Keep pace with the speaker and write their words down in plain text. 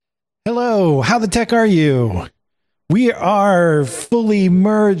Hello, how the tech are you? We are fully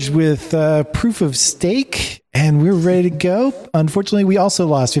merged with proof of stake, and we're ready to go. Unfortunately, we also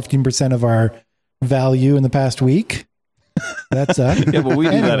lost 15% of our value in the past week. That's yeah, but we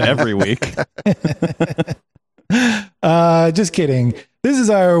do that every week. Just kidding. This is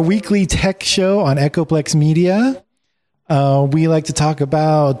our weekly tech show on Echoplex Media. We like to talk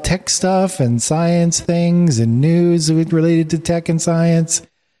about tech stuff and science things and news related to tech and science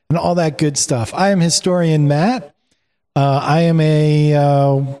and all that good stuff. I am historian Matt. I am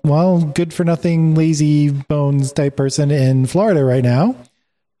a, good for nothing, lazy bones type person in Florida right now.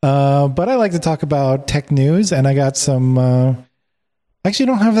 But I like to talk about tech news, and I got some, actually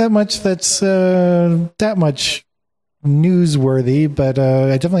don't have that much that's that much newsworthy, but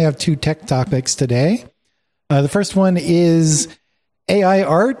I definitely have two tech topics today. The first one is AI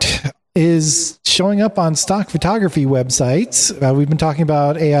art is showing up on stock photography websites. We've been talking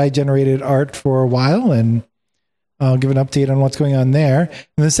about AI generated art for a while, and I'll give an update on what's going on there.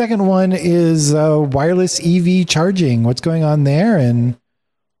 And the second one is wireless EV charging, what's going on there and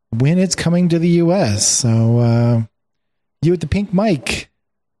when it's coming to the US. So you with the pink mic.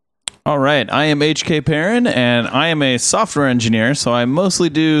 All right. I am HK Perrin, and I am a software engineer, so I mostly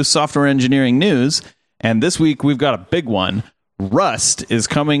do software engineering news. And this week, we've got a big one. Rust is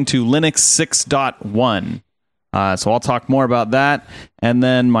coming to Linux 6.1. So I'll talk more about that. And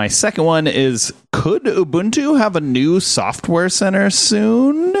then my second one is, could Ubuntu have a new software center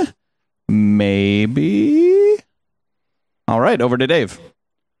soon? Maybe. All right, over to Dave.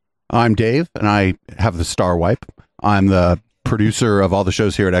 I'm Dave, and I have the star wipe. I'm the producer of all the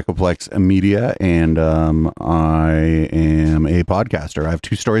shows here at Echoplex Media, and I am a podcaster. I have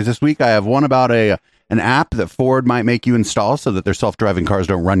two stories this week. I have one about an app that Ford might make you install so that their self-driving cars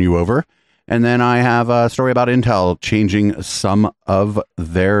don't run you over. And then I have a story about Intel changing some of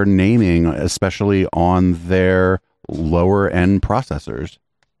their naming, especially on their lower-end processors.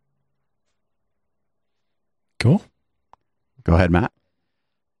 Cool. Go ahead, Matt.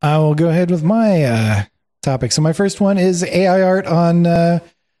 I will go ahead with my topic. So my first one is AI art on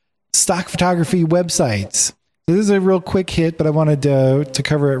stock photography websites. So this is a real quick hit, but I wanted to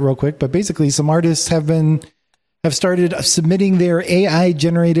cover it real quick. But basically, some artists have started submitting their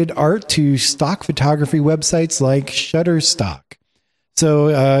AI-generated art to stock photography websites like Shutterstock. So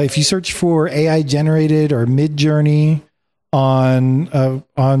if you search for AI-generated or Midjourney on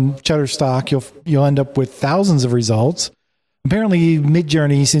Shutterstock, you'll end up with thousands of results. Apparently,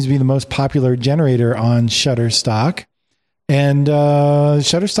 Midjourney seems to be the most popular generator on Shutterstock, and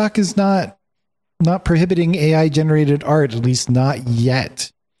Shutterstock is not prohibiting AI-generated art, at least not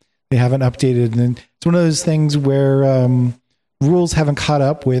yet. They haven't updated, and it's one of those things where rules haven't caught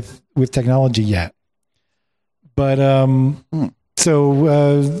up with technology yet. But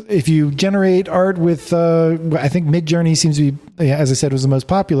so if you generate art with, I think Midjourney seems to be, as I said, was the most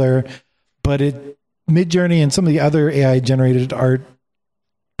popular, but Midjourney and some of the other AI-generated art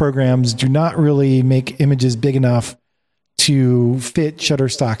programs do not really make images big enough to fit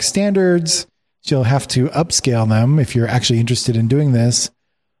Shutterstock standards. So you'll have to upscale them if you're actually interested in doing this.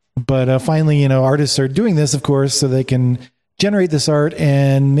 But finally, artists are doing this, of course, so they can generate this art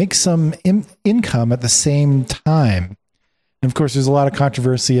and make some income at the same time. And of course, there's a lot of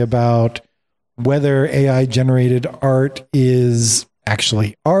controversy about whether AI-generated art is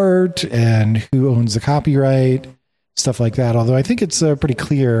actually art and who owns the copyright, stuff like that. Although I think it's pretty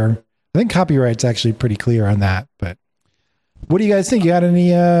clear. I think copyright's actually pretty clear on that. But what do you guys think? You got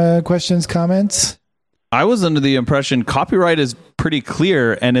any questions, comments? I was under the impression copyright is pretty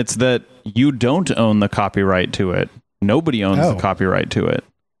clear, and it's that you don't own the copyright to it. Nobody owns the copyright to it.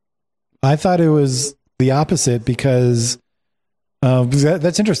 I thought it was the opposite because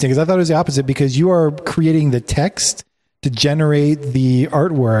that's interesting, because I thought it was the opposite because you are creating the text to generate the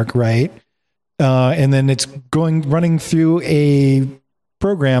artwork, right? And then it's running through a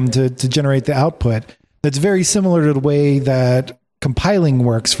program to generate the output. That's very similar to the way that compiling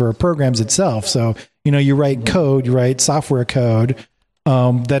works for programs itself. So, you write code, you write software code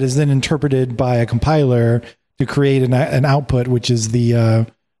that is then interpreted by a compiler to create an output, which is the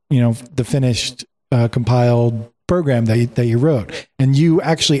finished compiled program that you wrote. And you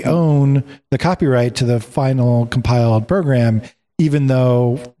actually own the copyright to the final compiled program, even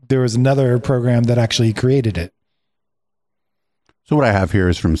though there was another program that actually created it. So what I have here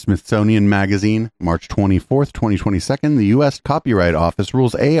is from Smithsonian Magazine, March 24th, 2022. The U.S. Copyright Office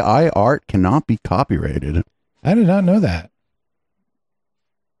rules AI art cannot be copyrighted. I did not know that.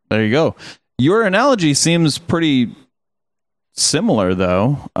 There you go. Your analogy seems pretty similar,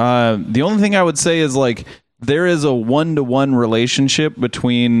 though. The only thing I would say is, there is a one-to-one relationship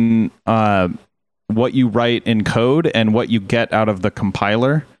between what you write in code and what you get out of the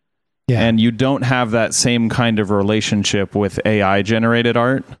compiler. Yeah. And you don't have that same kind of relationship with AI-generated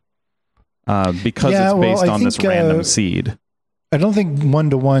art because it's based on this random seed. I don't think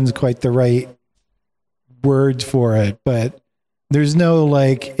one-to-one is quite the right word for it, but there's no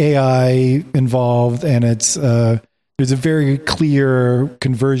like AI involved, and it's there's a very clear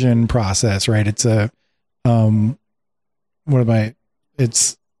conversion process, right? It's a there's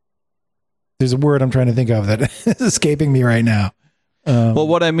a word I'm trying to think of that is escaping me right now. Well,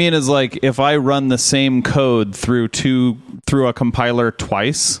 what I mean is, like, if I run the same code through a compiler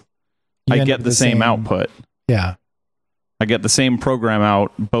twice, I get the same output. Yeah. I get the same program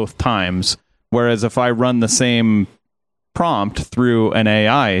out both times. Whereas if I run the same prompt through an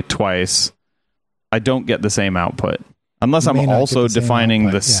AI twice, I don't get the same output. Unless I'm also defining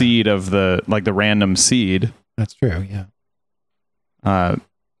the seed of the random seed. That's true, yeah.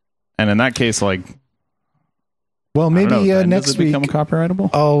 And in that case, like, well, maybe next week become copyrightable.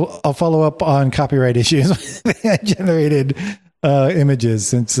 I'll follow up on copyright issues with generated images,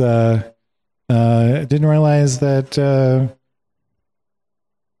 since I didn't realize that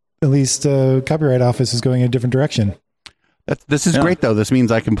at least Copyright Office is going in a different direction. This is great, though. This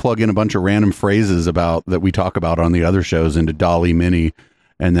means I can plug in a bunch of random phrases that we talk about on the other shows into DALL-E Mini,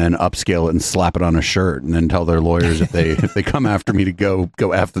 and then upscale it and slap it on a shirt, and then tell their lawyers if they come after me to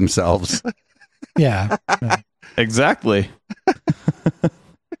go F themselves. Yeah. Exactly.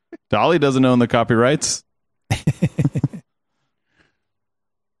 DALL-E doesn't own the copyrights.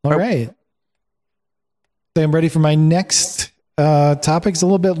 All right. So I'm ready for my next topic. It's a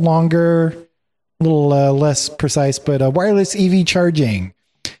little bit longer, a little less precise, but wireless EV charging.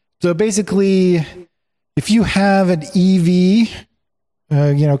 So basically, if you have an EV,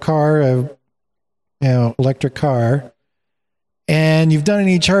 car, electric car, and you've done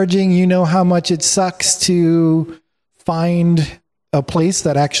any charging, you know how much it sucks to find a place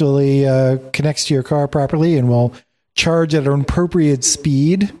that actually connects to your car properly and will charge at an appropriate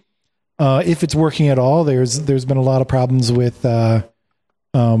speed. If it's working at all, there's been a lot of problems with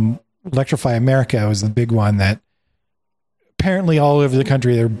Electrify America was the big one that apparently all over the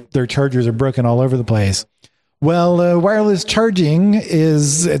country their chargers are broken all over the place. Well, wireless charging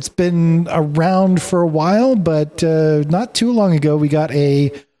it's been around for a while, but not too long ago we got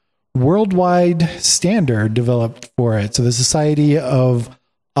a worldwide standard developed for it. So the Society of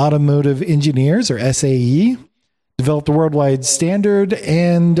Automotive Engineers, or SAE, developed a worldwide standard,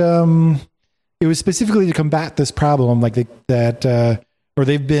 and it was specifically to combat this problem, like or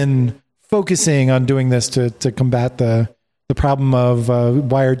they've been focusing on doing this to combat the problem of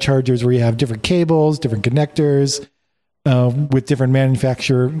wired chargers where you have different cables, different connectors with different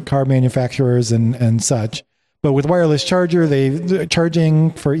car manufacturers and such. But with wireless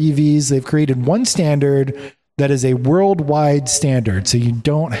charging for EVs, they've created one standard that is a worldwide standard. So you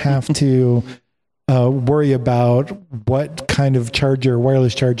don't have to worry about what kind of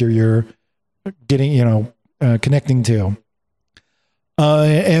wireless charger you're getting, connecting to.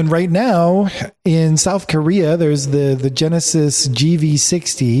 And right now in South Korea, there's the Genesis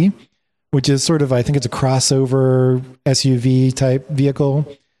GV60, which is sort of, I think it's a crossover SUV type vehicle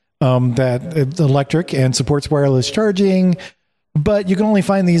that electric and supports wireless charging. But you can only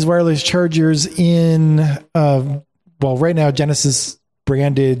find these wireless chargers in, right now, Genesis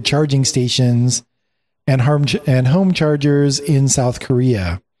branded charging stations and home chargers in South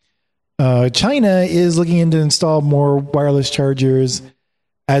Korea. China is looking into install more wireless chargers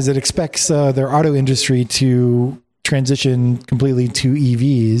as it expects their auto industry to transition completely to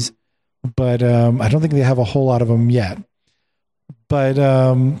EVs, but I don't think they have a whole lot of them yet. But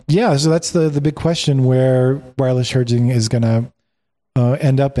so that's the big question where wireless charging is going to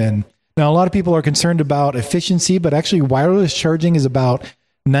end up in. Now, a lot of people are concerned about efficiency, but actually wireless charging is about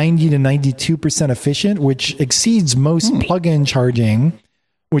 90 to 92% efficient, which exceeds most plug-in charging,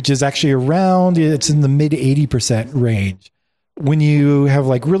 which is actually it's in the mid 80% range. When you have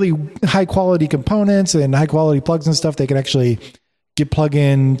like really high quality components and high quality plugs and stuff, they can actually get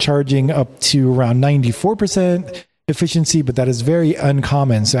plug-in charging up to around 94% efficiency, but that is very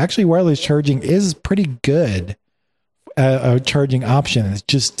uncommon. So actually wireless charging is pretty good a charging option.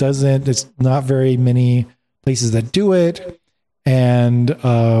 It's not very many places that do it. And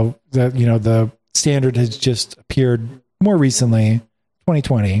the standard has just appeared more recently,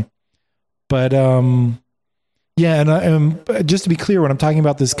 2020. But just to be clear, when I'm talking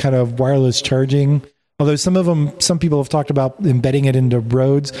about this kind of wireless charging, although some people have talked about embedding it into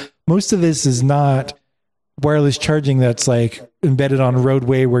roads, most of this is not wireless charging that's like embedded on a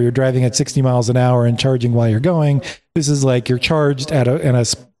roadway where you're driving at 60 miles an hour and charging while you're going. This is like you're charged at in a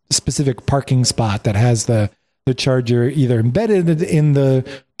specific parking spot that has the charger either embedded in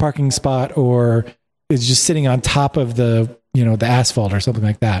the parking spot or is just sitting on top of the asphalt or something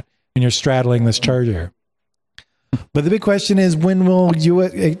like that, and you're straddling this charger. But the big question is, when will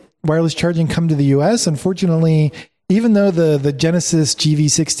wireless charging come to the US? Unfortunately, even though the Genesis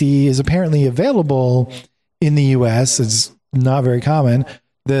GV60 is apparently available in the US, it's not very common.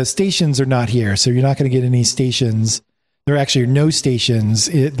 The stations are not here, so you're not going to get any stations. There are actually no stations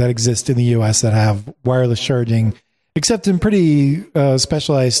that exist in the US that have wireless charging, except in pretty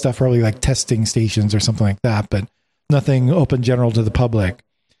specialized stuff, probably like testing stations or something like that, but nothing open general to the public.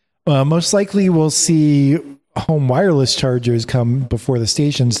 Most likely we'll see home wireless chargers come before the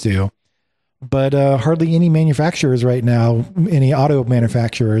stations do, but hardly any manufacturers right now, any auto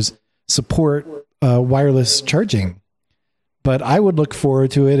manufacturers, support wireless charging. But I would look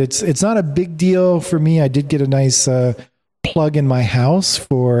forward to it. It's not a big deal for me. I did get a nice plug in my house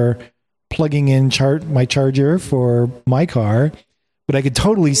for plugging in my charger for my car, but I could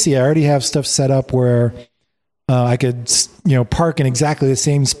totally see I already have stuff set up where I could park in exactly the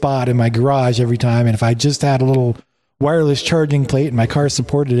same spot in my garage every time, and if I just had a little wireless charging plate and my car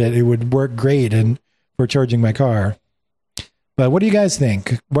supported it, it would work great for charging my car. But what do you guys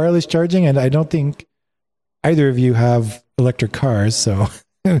think? Wireless charging? And I don't think either of you have electric cars, so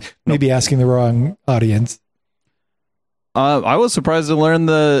maybe asking the wrong audience. I was surprised to learn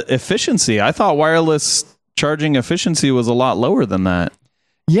the efficiency. I thought wireless charging efficiency was a lot lower than that.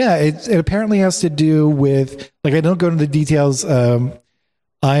 Yeah, it apparently has to do with, like, I don't go into the details. I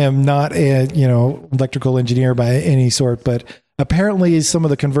am not a electrical engineer by any sort, but apparently some of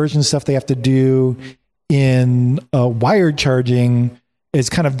the conversion stuff they have to do in wired charging is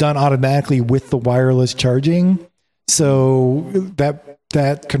kind of done automatically with the wireless charging. So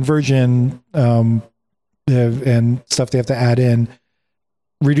that conversion and stuff they have to add in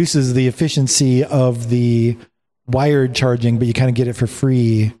reduces the efficiency of the wired charging, but you kind of get it for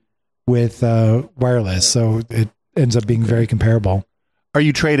free with wireless. So it ends up being very comparable. Are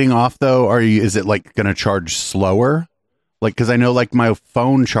you trading off though? Is it like going to charge slower? Like, cause I know like my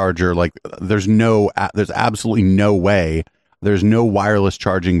phone charger, like there's absolutely no way. There's no wireless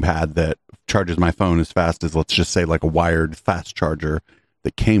charging pad that charges my phone as fast as, let's just say, like a wired fast charger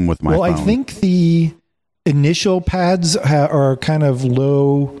that came with my phone. Well, I think the initial pads are kind of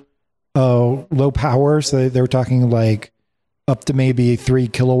low power. So they were talking like up to maybe 3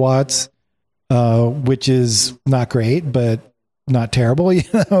 kilowatts, which is not great, but not terrible.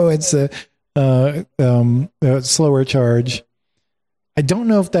 It's a slower charge. I don't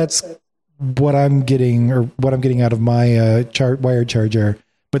know if that's what I'm getting out of my wired charger,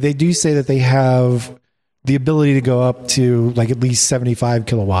 but they do say that they have the ability to go up to like at least 75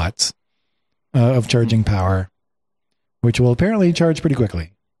 kilowatts of charging power, which will apparently charge pretty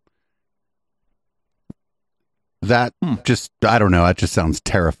quickly. That just, I don't know. That just sounds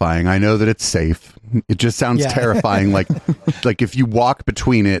terrifying. I know that it's safe. It just sounds terrifying. Like if you walk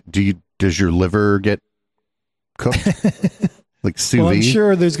between it, does your liver get cooked? Like sous vide? Well, I'm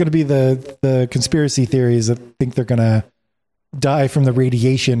sure there's going to be the conspiracy theories that think they're going to die from the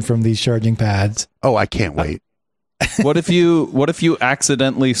radiation from these charging pads. Oh, I can't wait. What if you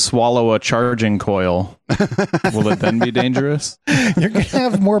accidentally swallow a charging coil? Will it then be dangerous? You're going to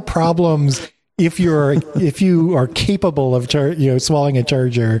have more problems if you are capable of swallowing a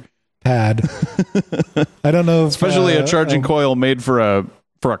charger pad. I don't know, especially a charging coil made for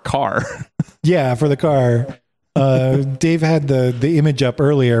a car. Yeah, for the car. Dave had the image up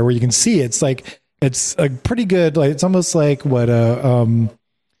earlier where you can see it's a pretty good, like it's almost like what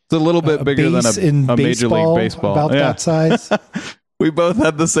it's a little bit bigger than a Major League Baseball. About that size. We both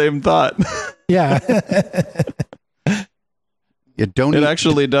had the same thought. Yeah. It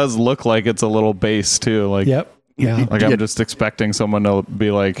actually does look like it's a little base too. Like, yep. Yeah. Like I'm just expecting someone to be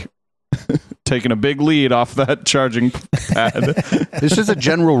like taking a big lead off that charging pad. It's just a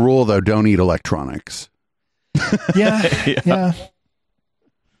general rule though. Don't eat electronics. Yeah.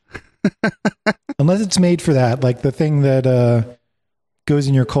 Unless it's made for that, like the thing that goes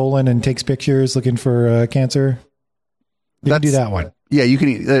in your colon and takes pictures looking for cancer. You can do that one. Yeah, you can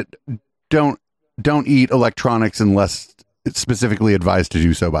eat. Don't eat electronics unless it's specifically advised to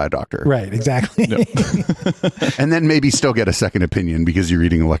do so by a doctor. Right, exactly. Yep. And then maybe still get a second opinion because you're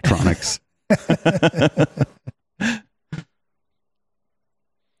eating electronics.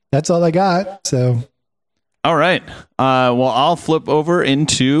 That's all I got. So. All right. Well, I'll flip over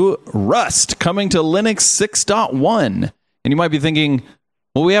into Rust coming to Linux 6.1. And you might be thinking,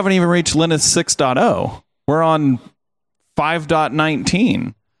 well, we haven't even reached Linux 6.0. we're on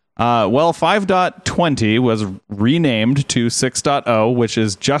 5.19. Well, 5.20 was renamed to 6.0, which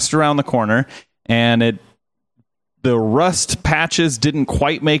is just around the corner, and the Rust patches didn't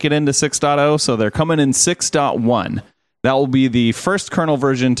quite make it into 6.0, so they're coming in 6.1. That will be the first kernel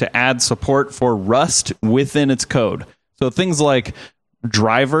version to add support for Rust within its code. So things like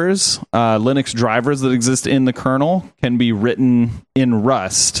drivers, Linux drivers that exist in the kernel can be written in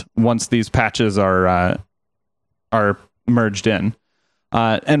Rust once these patches are merged in.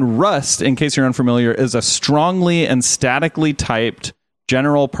 And Rust, in case you're unfamiliar, is a strongly and statically typed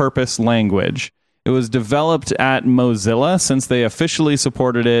general purpose language. It was developed at Mozilla since they officially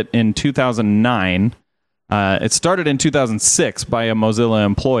supported it in 2009. It started in 2006 by a Mozilla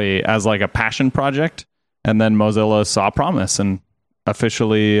employee as like a passion project, and then Mozilla saw promise and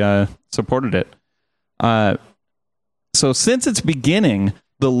officially supported it. So since its beginning,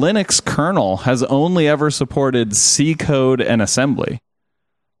 the Linux kernel has only ever supported C code and assembly.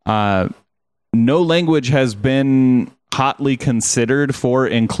 No language has been hotly considered for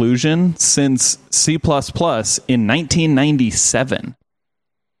inclusion since C++ in 1997.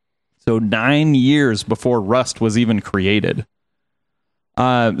 So 9 years before Rust was even created.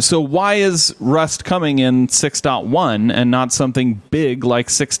 So why is Rust coming in 6.1 and not something big like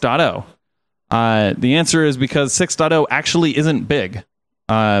 6.0? The answer is because 6.0 actually isn't big.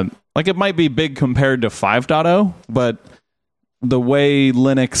 Like it might be big compared to 5.0, but the way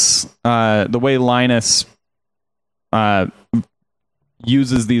Linux, Linus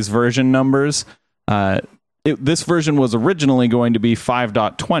uses these version numbers, this version was originally going to be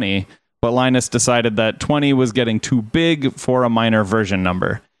 5.20, but Linus decided that 20 was getting too big for a minor version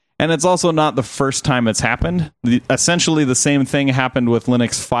number. And it's also not the first time it's happened. Essentially, the same thing happened with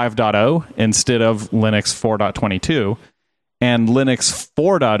Linux 5.0 instead of Linux 4.22, and Linux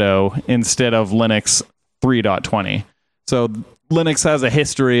 4.0 instead of Linux 3.20. So Linux has a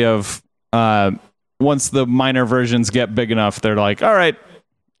history of once the minor versions get big enough, they're like, all right,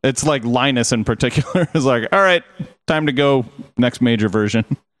 it's like Linus in particular is like, all right, time to go next major version.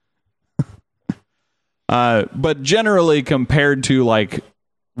 But generally, compared to like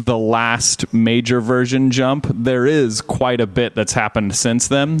the last major version jump, there is quite a bit that's happened since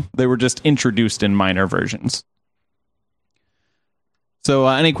then. They were just introduced in minor versions. So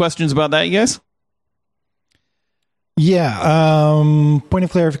any questions about that, you guys? Yeah. Point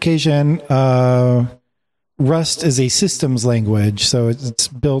of clarification. Rust is a systems language, so it's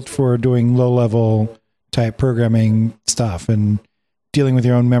built for doing low-level type programming stuff and dealing with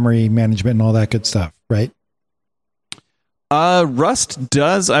your own memory management and all that good stuff, right? Rust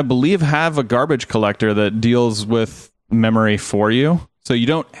does, I believe, have a garbage collector that deals with memory for you. So you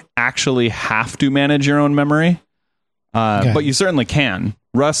don't actually have to manage your own memory, but you certainly can.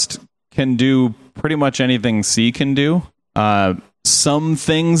 Rust can do pretty much anything C can do. Some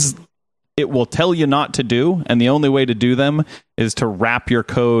things it will tell you not to do, and the only way to do them is to wrap your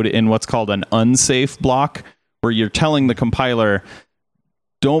code in what's called an unsafe block, where you're telling the compiler,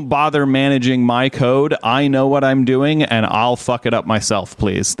 don't bother managing my code. I know what I'm doing, and I'll fuck it up myself,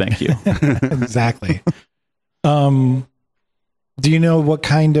 please. Thank you. Exactly. Do you know what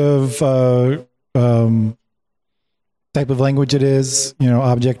kind of type of language it is? You know,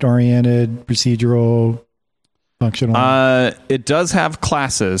 object-oriented, procedural, functional? It does have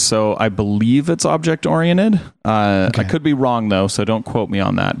classes, so I believe it's object-oriented. Okay. I could be wrong, though, so don't quote me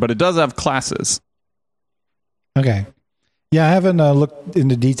on that. But it does have classes. Okay. Yeah, I haven't looked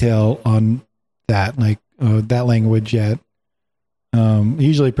into detail on that, like that language yet.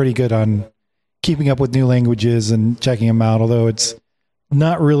 Usually pretty good on keeping up with new languages and checking them out, although it's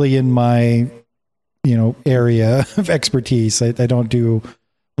not really in my, area of expertise. I don't do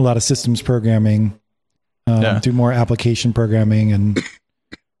a lot of systems programming. Do more application programming and a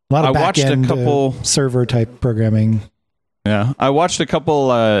lot of back-end server type programming. Yeah, I watched a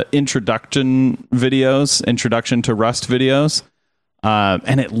couple introduction to Rust videos,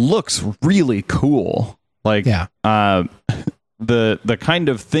 and it looks really cool. Like, the kind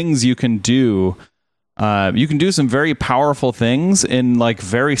of things you can do some very powerful things in like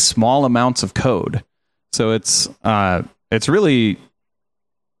very small amounts of code. So it's really,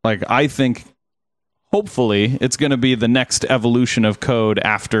 like, I think hopefully it's going to be the next evolution of code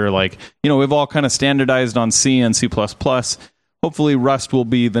after, like, we've all kind of standardized on C and C++. Hopefully Rust will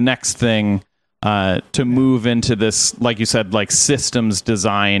be the next thing to move into this, like you said, like systems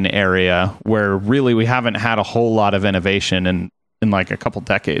design area where really we haven't had a whole lot of innovation in like a couple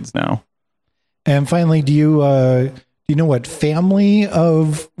decades now. And finally, do you know what family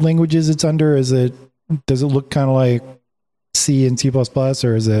of languages it's under? Does it look kind of like C and C++,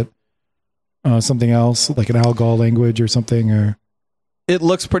 or is it something else, like an Algol language or something? Or It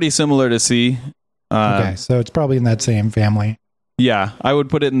looks pretty similar to C. okay, so it's probably in that same family. Yeah, I would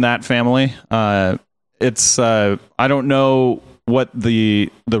put it in that family. It's I don't know what the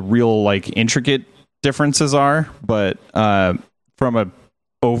real like intricate differences are, but from a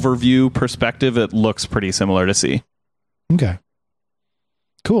overview perspective, it looks pretty similar to C. Okay,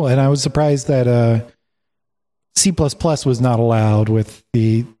 cool. And I was surprised that C++ was not allowed with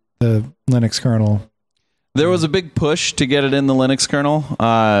the Linux kernel. There was a big push to get it in the Linux kernel,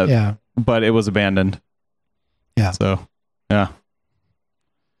 Yeah, but it was abandoned. Yeah. So, yeah.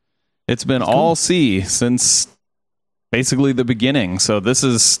 It's been all C since basically the beginning. So this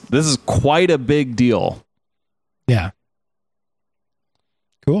is quite a big deal. yeah.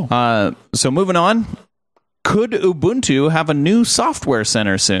 Cool. So moving on, could Ubuntu have a new software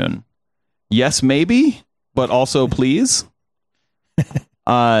center soon? Yes, maybe, but also please.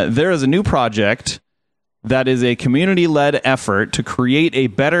 There is a new project that is a community-led effort to create a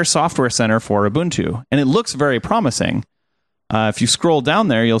better software center for Ubuntu, and it looks very promising. If you scroll down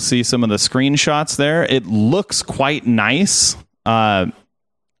there, you'll see some of the screenshots there. It looks quite nice. I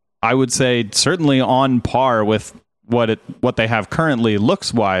would say certainly on par with what they have currently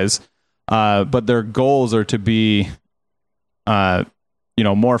looks-wise, but their goals are to be,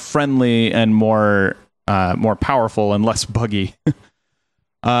 more friendly and more powerful and less buggy.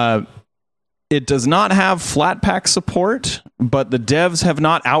 It does not have Flatpak support, but the devs have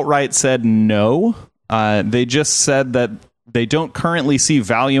not outright said no. They just said that they don't currently see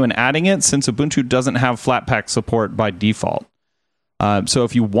value in adding it since Ubuntu doesn't have Flatpak support by default. So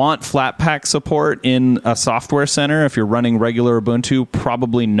if you want Flatpak support in a software center, if you're running regular Ubuntu,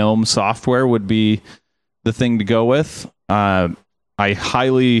 probably GNOME software would be the thing to go with. I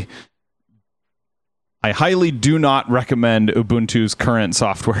highly do not recommend Ubuntu's current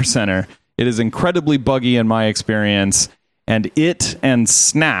software center. It is incredibly buggy in my experience, and it and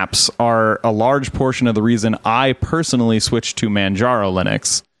snaps are a large portion of the reason I personally switched to Manjaro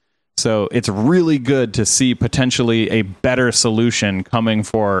Linux. So it's really good to see potentially a better solution coming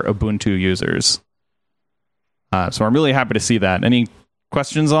for Ubuntu users. So I'm really happy to see that. Any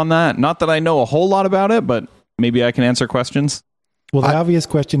questions on that? Not that I know a whole lot about it, but maybe I can answer questions. Well, the obvious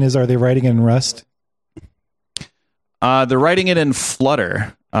question is, are they writing it in Rust? They're writing it in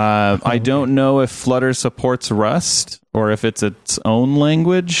Flutter. I don't know if Flutter supports Rust or if it's its own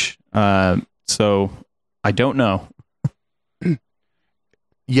language. So I don't know.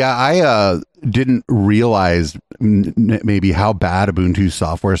 Yeah, I didn't realize maybe how bad Ubuntu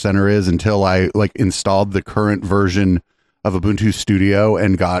Software Center is until I installed the current version of Ubuntu Studio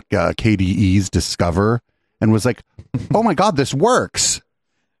and got KDE's Discover and was like, oh my God, this works.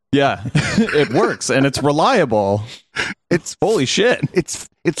 Yeah, it works and it's reliable. It's holy shit. It's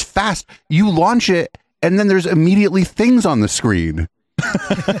fast. You launch it and then there's immediately things on the screen.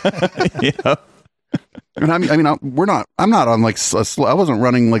 Yeah. And I'm not on like a slow, I wasn't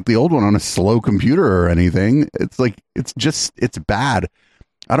running like the old one on a slow computer or anything. It's like, it's bad.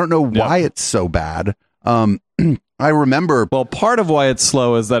 I don't know why it's so bad. I remember. Well, part of why it's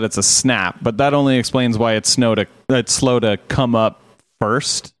slow is that it's a snap, but that only explains why it's slow to come up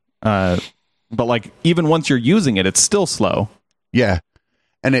first. But like even once you're using it, it's still slow. Yeah.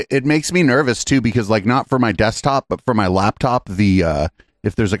 And it makes me nervous too, because like not for my desktop, but for my laptop,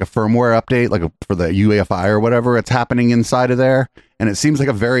 if there's like a firmware update, like for the UEFI or whatever, it's happening inside of there. And it seems like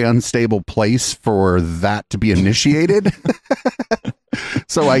a very unstable place for that to be initiated.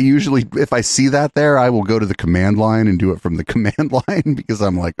 So I usually, if I see that there, I will go to the command line and do it from the command line because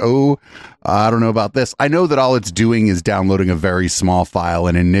I'm like, oh, I don't know about this. I know that all it's doing is downloading a very small file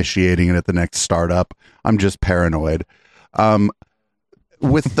and initiating it at the next startup. I'm just paranoid.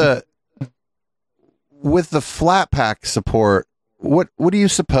 With the Flatpak support, what do you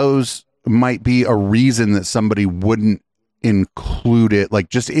suppose might be a reason that somebody wouldn't include it, like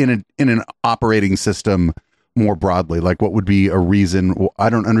just in an operating system more broadly? Like what would be a reason?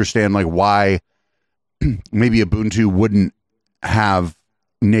 I don't understand like why maybe Ubuntu wouldn't have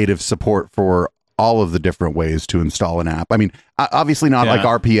native support for all of the different ways to install an app. I mean, obviously not like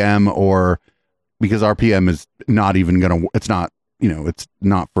RPM, or because RPM is not even going to, it's not, it's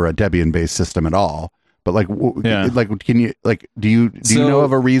not for a Debian based system at all. But like, can you do you know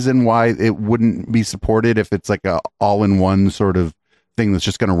of a reason why it wouldn't be supported if it's like a all-in-one sort of thing that's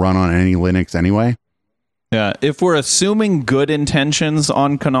just going to run on any Linux anyway? Yeah, if we're assuming good intentions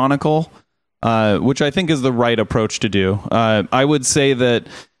on Canonical, which I think is the right approach to do, I would say that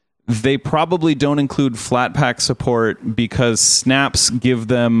they probably don't include Flatpak support because snaps give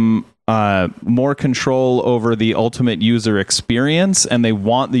them more control over the ultimate user experience, and they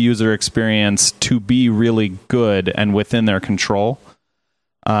want the user experience to be really good and within their control.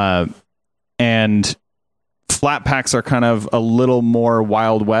 And flat packs are kind of a little more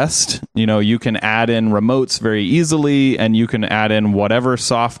Wild West. You can add in remotes very easily, and you can add in whatever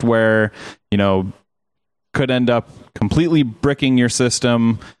software, could end up completely bricking your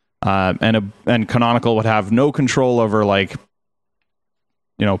system. And Canonical would have no control over,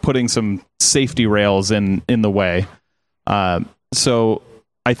 putting some safety rails in the way. So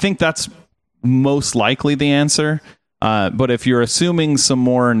I think that's most likely the answer. But if you're assuming some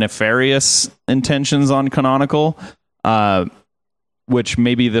more nefarious intentions on Canonical, which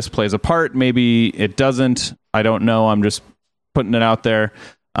maybe this plays a part, maybe it doesn't, I don't know, I'm just putting it out there.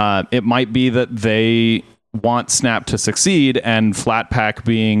 It might be that they want Snap to succeed, and Flatpak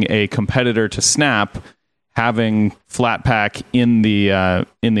being a competitor to Snap, having Flatpak in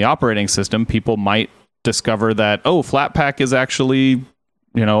the operating system, people might discover that, Flatpak is actually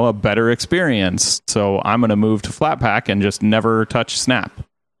a better experience, so I'm going to move to Flatpak and just never touch Snap.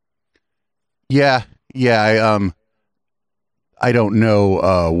 Yeah. I don't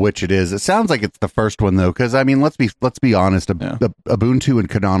know which it is. It sounds like it's the first one though, because let's be honest. The Ubuntu and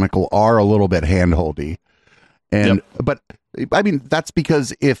Canonical are a little bit handholdy, but that's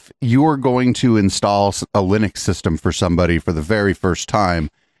because if you're going to install a Linux system for somebody for the very first time,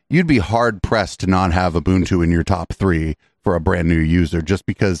 you'd be hard pressed to not have Ubuntu in your top 3 for a brand new user, just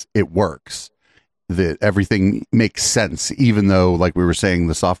because it works. That everything makes sense, even though, like we were saying,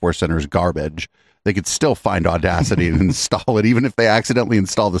 the Software Center is garbage. They could still find Audacity and install it, even if they accidentally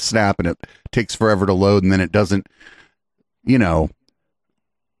install the Snap and it takes forever to load, and then it doesn't,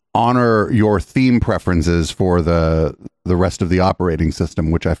 honor your theme preferences for the rest of the operating system,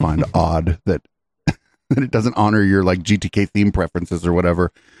 which I find odd that it doesn't honor your GTK theme preferences or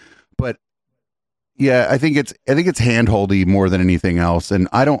whatever. But yeah, I think it's handholdy more than anything else. And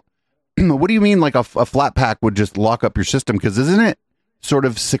I don't. What do you mean? Like a Flatpak would just lock up your system? Because isn't it sort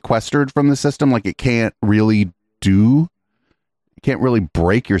of sequestered from the system? Like it can't really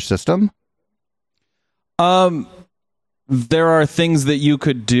break your system. There are things that you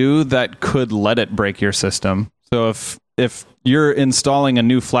could do that could let it break your system. So if you're installing a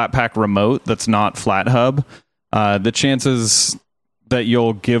new Flatpak remote that's not FlatHub, the chances that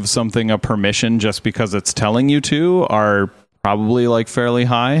you'll give something a permission just because it's telling you to are probably fairly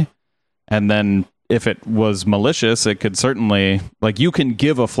high. And then if it was malicious, it could certainly, you can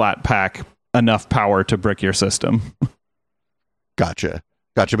give a Flatpak enough power to brick your system. Gotcha.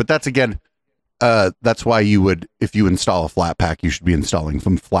 But that's that's why if you install a Flatpak, you should be installing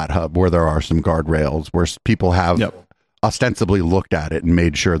from FlatHub, where there are some guardrails, where people have ostensibly looked at it and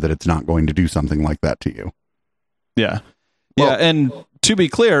made sure that it's not going to do something like that to you. Yeah. Well, and to be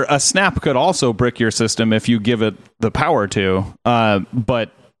clear, a Snap could also brick your system if you give it the power to,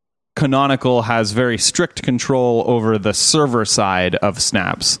 but Canonical has very strict control over the server side of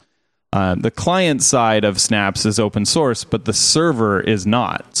Snaps. The client side of Snaps is open source, but the server is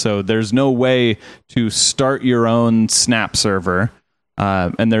not. So there's no way to start your own Snap server,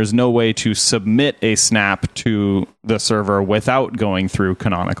 and there's no way to submit a Snap to the server without going through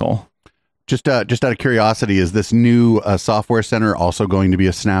Canonical. Just out of curiosity, is this new Software Center also going to be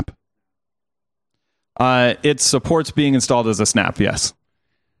a Snap? It supports being installed as a Snap, yes.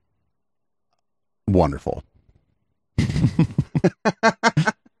 Wonderful.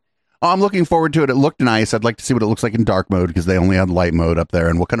 I'm looking forward to it. It looked nice. I'd like to see what it looks like in dark mode, because they only had light mode up there,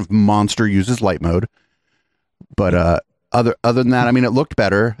 and what kind of monster uses light mode. But other than that, it looked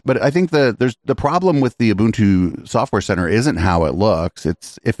better. But I think there's the problem with the Ubuntu Software Center isn't how it looks.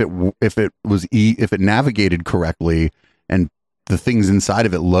 It's if it navigated correctly and the things inside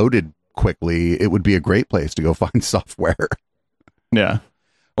of it loaded quickly, it would be a great place to go find software. Yeah.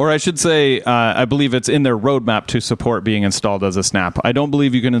 Or I should say, I believe it's in their roadmap to support being installed as a Snap. I don't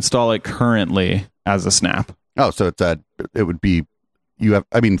believe you can install it currently as a Snap. Oh, so it would be,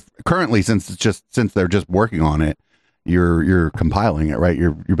 currently, since they're just working on it, you're compiling it, right?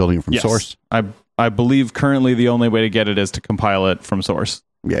 You're building it from source. I believe currently the only way to get it is to compile it from source.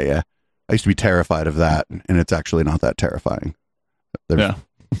 Yeah. I used to be terrified of that, and it's actually not that terrifying. There's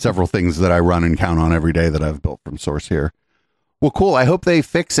several things that I run and count on every day that I've built from source here. Well, cool. I hope they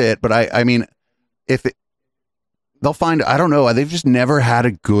fix it, but they'll find, I don't know. They've just never had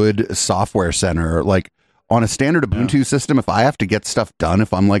a good Software Center. Like on a standard Ubuntu system, if I have to get stuff done,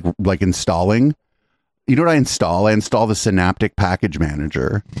 if I'm like installing, you know what I install? I install the Synaptic Package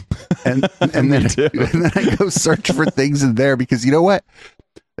Manager, and then I go search for things in there, because you know what?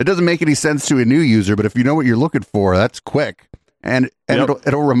 It doesn't make any sense to a new user, but if you know what you're looking for, that's quick. And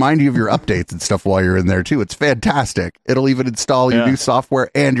it'll remind you of your updates and stuff while you're in there too. It's fantastic. It'll even install your new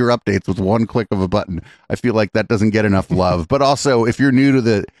software and your updates with one click of a button. I feel like that doesn't get enough love. But also, if you're new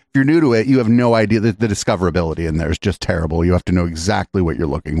to it, you have no idea that the discoverability in there is just terrible. You have to know exactly what you're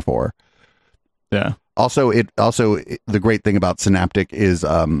looking for. Yeah. Also, the great thing about Synaptic is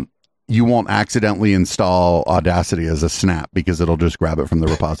you won't accidentally install Audacity as a snap because it'll just grab it from the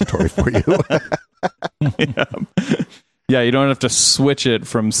repository for you. Yeah, you don't have to switch it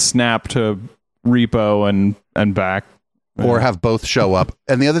from snap to repo and back. Or have both show up.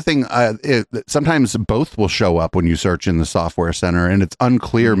 And the other thing, sometimes both will show up when you search in the software center, and it's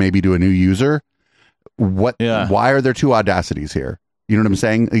unclear maybe to a new user why are there two Audacities here? You know what I'm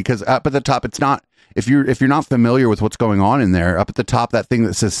saying? Because up at the top, it's not, if you're not familiar with what's going on in there, up at the top, that thing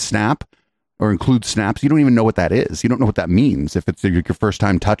that says snap or includes snaps, you don't even know what that is. You don't know what that means. If it's your first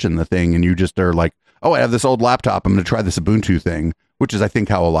time touching the thing and you just are like, oh, I have this old laptop, I'm going to try this Ubuntu thing, which is, I think,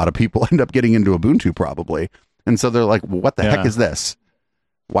 how a lot of people end up getting into Ubuntu probably. And so they're like, what the heck is this?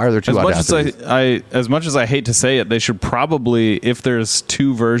 Why are there two Audacities? As much as I hate to say it, they should probably, if there's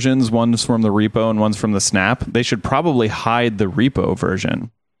two versions, one's from the repo and one's from the snap, they should probably hide the repo version.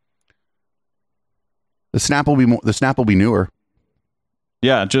 The snap will be newer.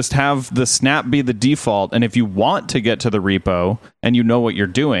 Yeah, just have the snap be the default, and if you want to get to the repo and you know what you're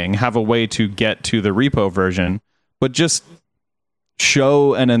doing, have a way to get to the repo version, but just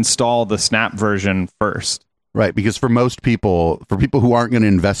show and install the snap version first. Right, because for people who aren't going to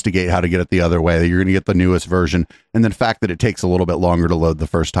investigate how to get it the other way, you're going to get the newest version, and the fact that it takes a little bit longer to load the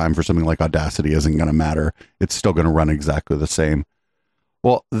first time for something like Audacity isn't going to matter. It's still going to run exactly the same.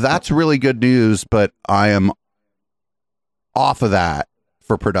 Well, that's really good news, but I am off of that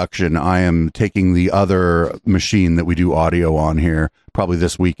for production. I am taking the other machine that we do audio on here probably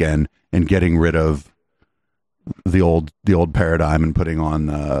this weekend and getting rid of the old paradigm and putting on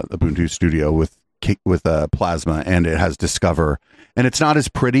Ubuntu Studio with Plasma, and it has Discover, and it's not as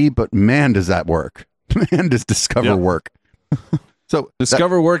pretty, but man, does that work. Man, does Discover work. So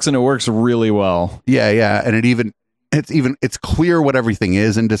Discover works, and it works really well. Yeah, and it's clear what everything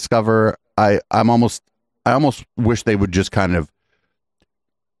is in Discover. I almost wish they would just kind of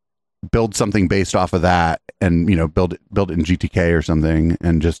build something based off of that, and build it in GTK or something,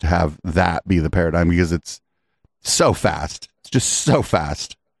 and just have that be the paradigm, because it's so fast. It's just so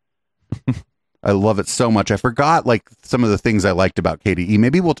fast. I love it so much. I forgot some of the things I liked about KDE.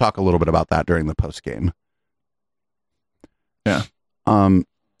 Maybe we'll talk a little bit about that during the post game. Yeah.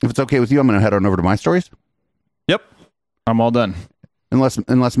 If it's okay with you, I'm going to head on over to my stories. Yep. I'm all done.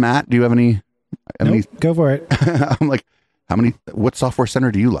 Unless Matt, do you have any? Nope, go for it. I'm like, what software center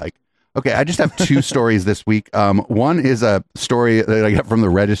do you like? Okay, I just have two stories this week. One is a story that I got from the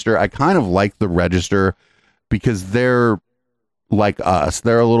Register. I kind of like the Register because they're like us.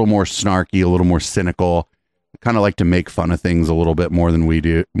 They're a little more snarky, a little more cynical, kind of like to make fun of things a little bit more than we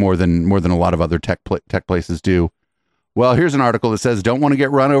do, more than a lot of other tech places do. Well, here's an article that says, don't want to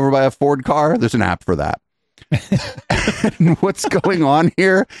get run over by a Ford car? There's an app for that. And what's going on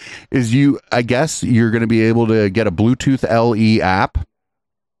here is I guess you're going to be able to get a Bluetooth LE app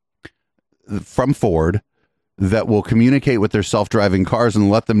from Ford that will communicate with their self-driving cars and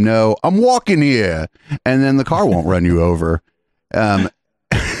let them know, I'm walking here, and then the car won't run you over. I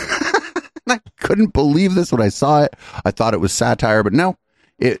couldn't believe this when I saw it. I thought it was satire, but no.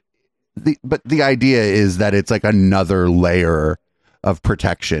 But the idea is that it's like another layer of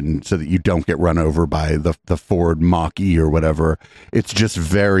protection so that you don't get run over by the Ford Mach-E or whatever. It's just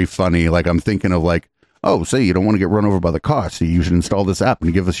very funny. Like, I'm thinking of oh, say you don't want to get run over by the car, so you should install this app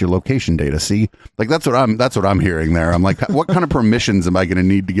and give us your location data. See, that's what I'm hearing there. I'm like, what kind of permissions am I going to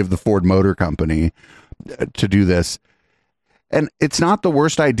need to give the Ford Motor Company to do this? And it's not the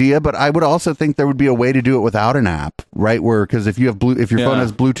worst idea, but I would also think there would be a way to do it without an app, right? Because if your phone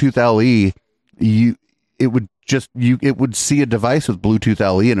has Bluetooth LE, it would see a device with Bluetooth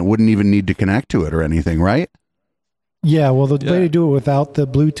LE and it wouldn't even need to connect to it or anything, right? Yeah, well, the way to do it without the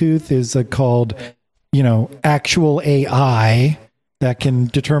Bluetooth is called, actual AI that can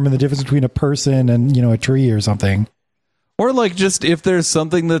determine the difference between a person and, a tree or something. Or just if there's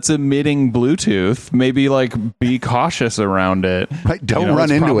something that's emitting Bluetooth, maybe be cautious around it. Right, don't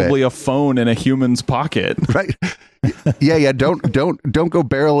run into it. Probably a phone in a human's pocket. Right. Yeah. Don't go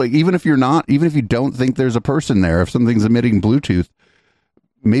barreling. Even if you don't think there's a person there, if something's emitting Bluetooth,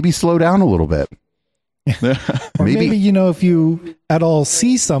 maybe slow down a little bit. Or maybe if you at all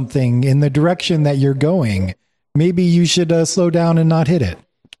see something in the direction that you're going, maybe you should slow down and not hit it.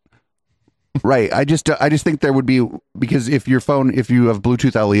 Right. I just think there would be, because if you have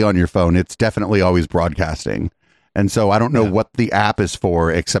Bluetooth LE on your phone, it's definitely always broadcasting. And so I don't know what the app is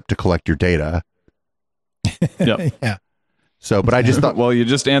for except to collect your data. Yep. Yeah. So, but I just thought, well, you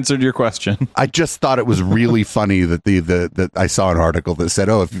just answered your question. I just thought it was really funny that that I saw an article that said,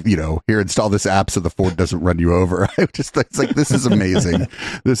 "Oh, if here, install this app so the Ford doesn't run you over." It's like, this is amazing.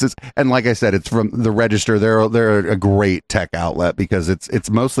 And like I said, it's from the Register. They're a great tech outlet because it's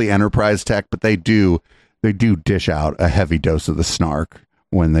mostly enterprise tech, but they do dish out a heavy dose of the snark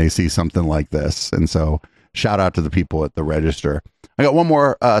when they see something like this. And so, shout out to the people at the Register. I got one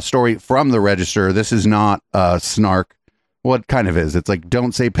more story from the Register. This is not snark. Well, it kind of is. It's like,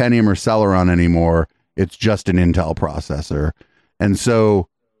 don't say Pentium or Celeron anymore. It's just an Intel processor. And so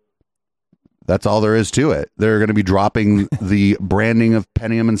that's all there is to it. They're going to be dropping the branding of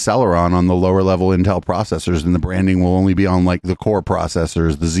Pentium and Celeron on the lower level Intel processors, and the branding will only be on like the Core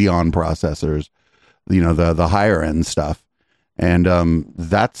processors, the Xeon processors, the higher end stuff. And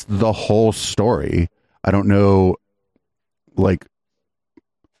that's the whole story. I don't know, like,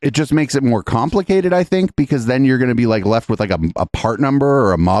 it just makes it more complicated, I think, because then you're going to be like left with like a part number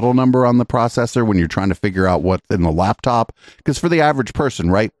or a model number on the processor when you're trying to figure out what's in the laptop. Because for the average person,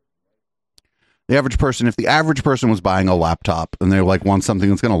 right? The average person, if the average person was buying a laptop and they're like, want something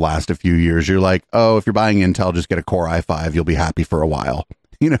that's going to last a few years, you're like, oh, if you're buying Intel, just get a Core i5. You'll be happy for a while,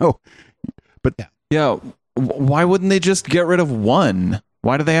 But yeah, why wouldn't they just get rid of one?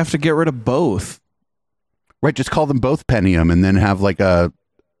 Why do they have to get rid of both? Right, just call them both Pentium and then have a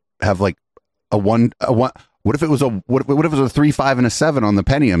one. What if it was a 3, 5, and a 7 on the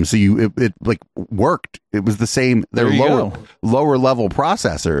Pentium? So it like worked. It was the same. They're lower level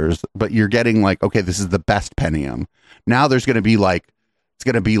processors, but you're getting like, okay, this is the best Pentium. Now there's going to be like, it's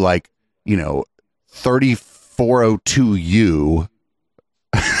going to be like 3402U.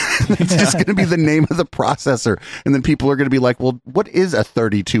 It's just going to be the name of the processor, and then people are going to be like, well, what is a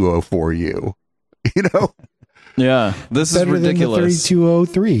 3204U? Yeah, this Better is ridiculous. Than the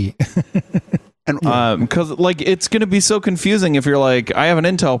 3203. And because like it's going to be so confusing if you're like, I have an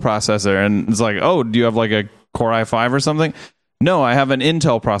Intel processor, and it's like, oh, do you have like a Core i5 or something? No, I have an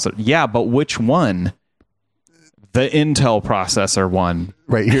Intel processor. Yeah, but which one? The Intel processor one,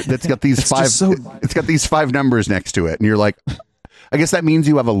 right here. That's got these it's got these 5 numbers next to it, and you're like, I guess that means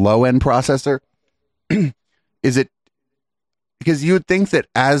you have a low end processor. Is it because you would think that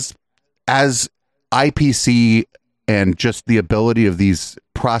as IPC and just the ability of these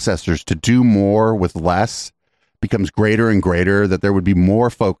processors to do more with less becomes greater and greater, that there would be more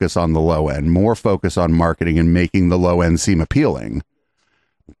focus on the low end, more focus on marketing and making the low end seem appealing.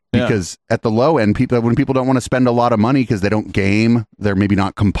 Because at the low end, when people don't want to spend a lot of money because they don't game, they're maybe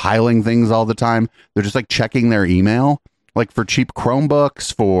not compiling things all the time. They're just like checking their email. Like for cheap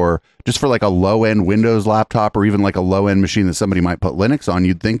Chromebooks, for like a low end Windows laptop, or even like a low end machine that somebody might put Linux on,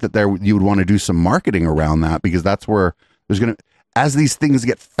 you'd think that you would want to do some marketing around that, because that's where there's going to, as these things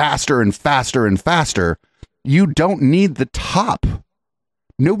get faster and faster and faster, you don't need the top.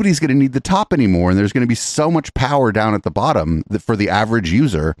 Nobody's going to need the top anymore. And there's going to be so much power down at the bottom that for the average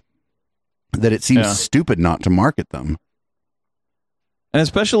user that it seems stupid not to market them. And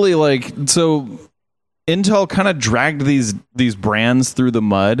especially like, so Intel kind of dragged these brands through the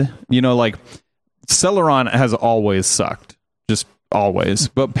mud. Like Celeron has always sucked, just always.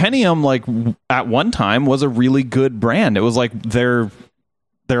 But Pentium, like at one time, was a really good brand. It was like their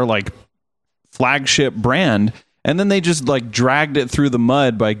like flagship brand, and then they just like dragged it through the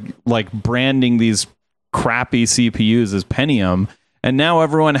mud by like branding these crappy CPUs as Pentium. And now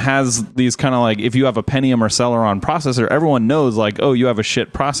everyone has these kind of like, if you have a Pentium or Celeron processor, everyone knows like, oh, you have a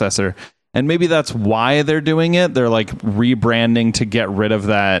shit processor. And maybe that's why they're doing it. They're like rebranding to get rid of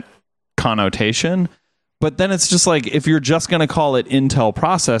that connotation. But then it's just like, if you're just going to call it Intel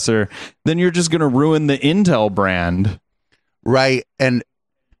processor, then you're just going to ruin the Intel brand. Right. And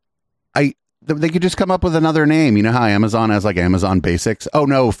they could just come up with another name. You know how Amazon has like Amazon Basics? Oh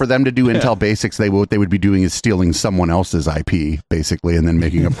no, for them to do Intel Basics, what they would be doing is stealing someone else's IP basically, and then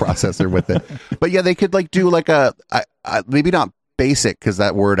making a processor with it. But yeah, they could like do like maybe not Basic, because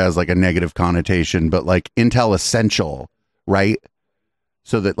that word has like a negative connotation, but like Intel Essential, right?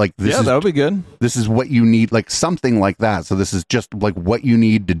 So that like that would be good. This is what you need, like something like that. So this is just like what you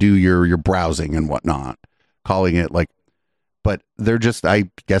need to do your browsing and whatnot. Calling it like, but they're just, I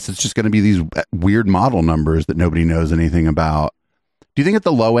guess it's just going to be these weird model numbers that nobody knows anything about. Do you think at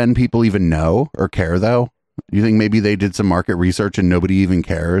the low end people even know or care though? Do you think maybe they did some market research and nobody even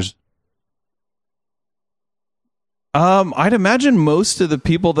cares? I'd imagine most of the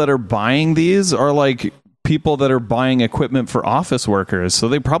people that are buying these are like people that are buying equipment for office workers, so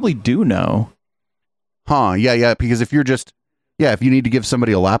they probably do know. Yeah, because if you're just Yeah, if you need to give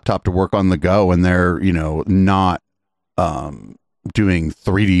somebody a laptop to work on the go and they're, not doing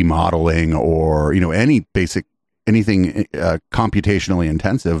 3D modeling or, anything computationally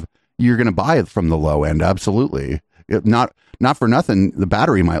intensive, you're going to buy it from the low end. Absolutely. Not for nothing. The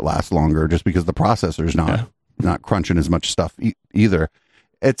battery might last longer just because the processor's not crunching as much stuff either.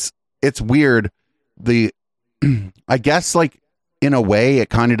 It's weird. I guess like in a way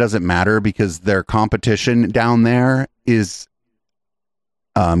it kind of doesn't matter because their competition down there is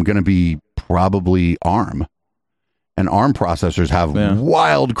going to be probably ARM. And ARM processors have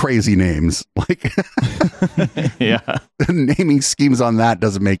wild, crazy names. Like, naming schemes on that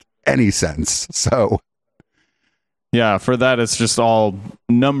doesn't make any sense. So, yeah, for that, it's just all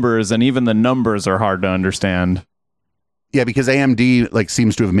numbers, and even the numbers are hard to understand. Yeah, because AMD like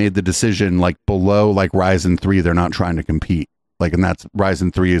seems to have made the decision like below like Ryzen 3, they're not trying to compete. Like, and that's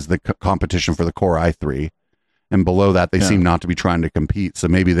Ryzen 3 is the competition for the Core i3. And below that, they seem not to be trying to compete. So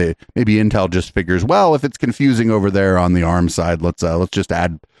maybe Intel just figures, well, if it's confusing over there on the ARM side, let's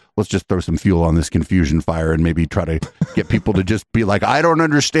just throw some fuel on this confusion fire and maybe try to get people to just be like, I don't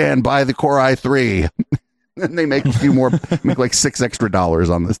understand, buy the Core i3. And they make make like $6 extra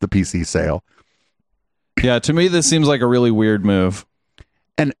on the PC sale. Yeah, to me, this seems like a really weird move.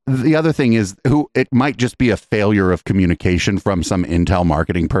 And the other thing is, it might just be a failure of communication from some Intel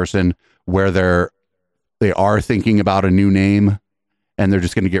marketing person where they are thinking about a new name and they're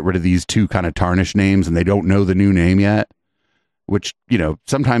just going to get rid of these two kind of tarnished names and they don't know the new name yet, which,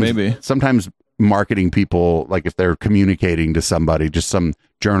 sometimes marketing people, like if they're communicating to somebody, just some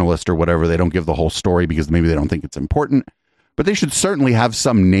journalist or whatever, they don't give the whole story because maybe they don't think it's important, but they should certainly have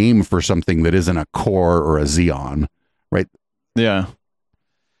some name for something that isn't a Core or a Xeon, right? Yeah.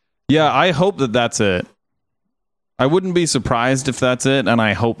 Yeah, I hope that that's it. I wouldn't be surprised if that's it, and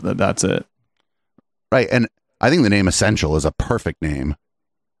I hope that that's it. Right, and I think the name Essential is a perfect name.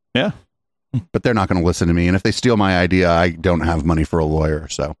 Yeah. But they're not going to listen to me, and if they steal my idea, I don't have money for a lawyer,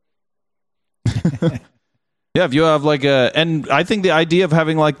 so. Yeah, if you have like and I think the idea of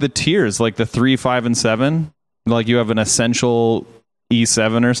having like the tiers, like the 3, 5, and 7, like you have an Essential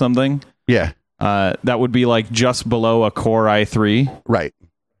E7 or something. Yeah. That would be like just below a Core i3. Right.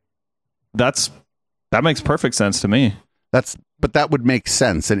 That makes perfect sense to me. But that would make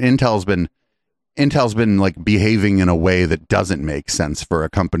sense, and Intel's been like behaving in a way that doesn't make sense for a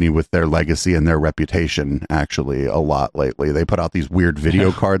company with their legacy and their reputation actually a lot lately. They put out these weird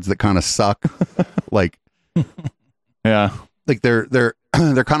video cards that kind of suck. Like, yeah, like they're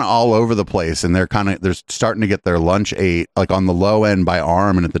kind of all over the place, and they're starting to get their lunch ate like on the low end by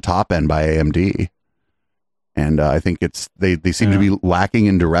ARM and at the top end by AMD. And I think they seem to be lacking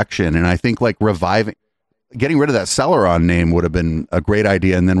in direction. And I think like getting rid of that Celeron name would have been a great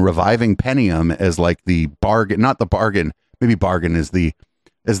idea, and then reviving Pentium as like the bargain, not the bargain, maybe bargain is the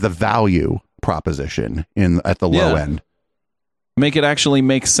value proposition at the low end. Make it actually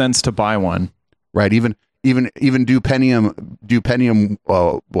make sense to buy one. Right. Even do Pentium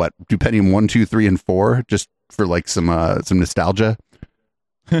 1, 2, 3, and 4 just for like some nostalgia.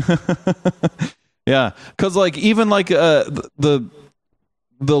 Yeah, because like even like the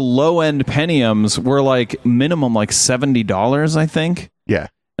low end Pentiums were like minimum like $70, I think. Yeah,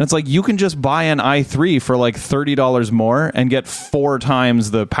 and it's like you can just buy an i3 for like $30 more and get 4 times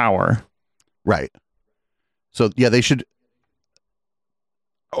the power. Right. So yeah, they should.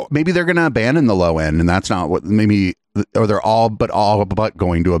 Maybe they're going to abandon the low end, and that's not what. Maybe, or they're all but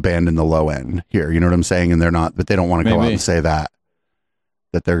going to abandon the low end here. You know what I'm saying? And they're not, but they don't want to go out and say that.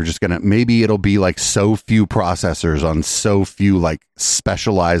 That they're just going to, maybe it'll be like so few processors on so few like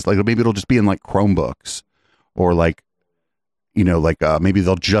specialized, like maybe it'll just be in like Chromebooks or like, maybe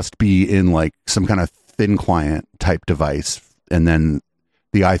they'll just be in like some kind of thin client type device. And then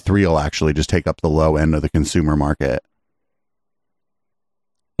the i3 will actually just take up the low end of the consumer market.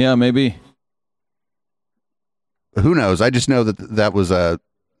 Yeah, maybe. Who knows? I just know that was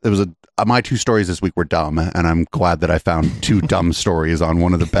my 2 stories this week were dumb, and I'm glad that I found 2 dumb stories on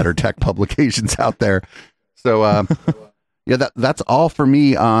one of the better tech publications out there. So, that's all for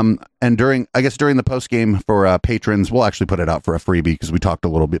me. And during the post game for patrons, we'll actually put it out for a freebie because we talked a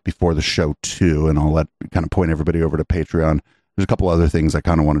little bit before the show too, and I'll kind of point everybody over to Patreon. There's a couple other things I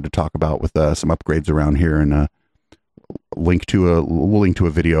kind of wanted to talk about with some upgrades around here, and we'll link to a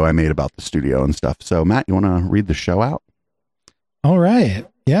video I made about the studio and stuff. So, Matt, you want to read the show out? All right.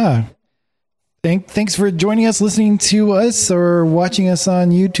 Yeah. Thanks for joining us, listening to us, or watching us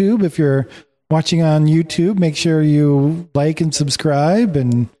on YouTube. If you're watching on YouTube, make sure you like and subscribe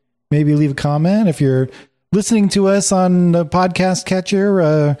and maybe leave a comment. If you're listening to us on the podcast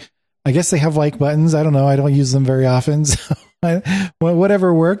catcher, I guess they have like buttons. I don't know. I don't use them very often. So Well,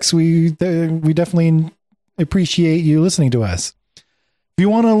 whatever works. We definitely appreciate you listening to us. If you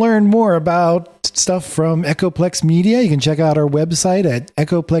want to learn more about stuff from Echoplex Media, you can check out our website at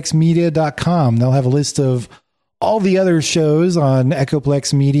echoplexmedia.com. They'll have a list of all the other shows on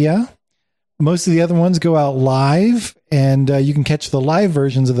Echoplex Media. Most of the other ones go out live, and you can catch the live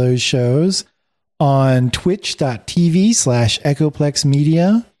versions of those shows on twitch.tv/Echoplex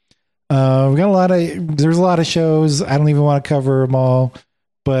Media. We've got there's a lot of shows. I don't even want to cover them all,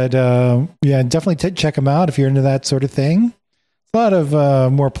 but yeah, definitely check them out if you're into that sort of thing. A lot of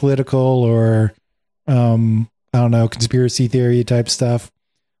more political or I don't know, conspiracy theory type stuff,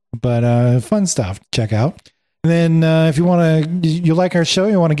 but fun stuff to check out. And then if you like our show,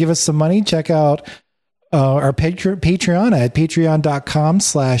 you want to give us some money, check out our Patreon at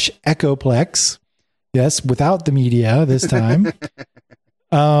patreon.com/Echoplex. Yes, without the media this time.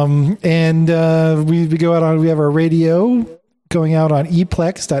 And we go out on, we have our radio going out on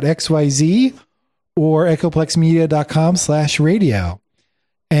eplex.xyz or echoplexmedia.com/radio.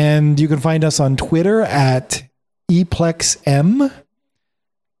 And you can find us on Twitter at eplexm.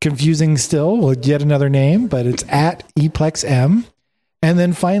 Confusing still, well, yet another name, but it's at eplexm. And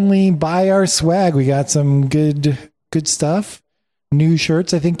then finally, buy our swag. We got some good stuff. New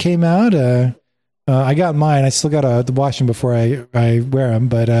shirts, I think, came out. I got mine. I still got to wash them before I wear them.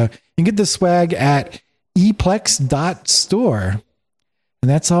 But you can get the swag at eplex.store. And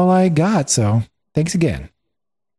that's all I got. So thanks again.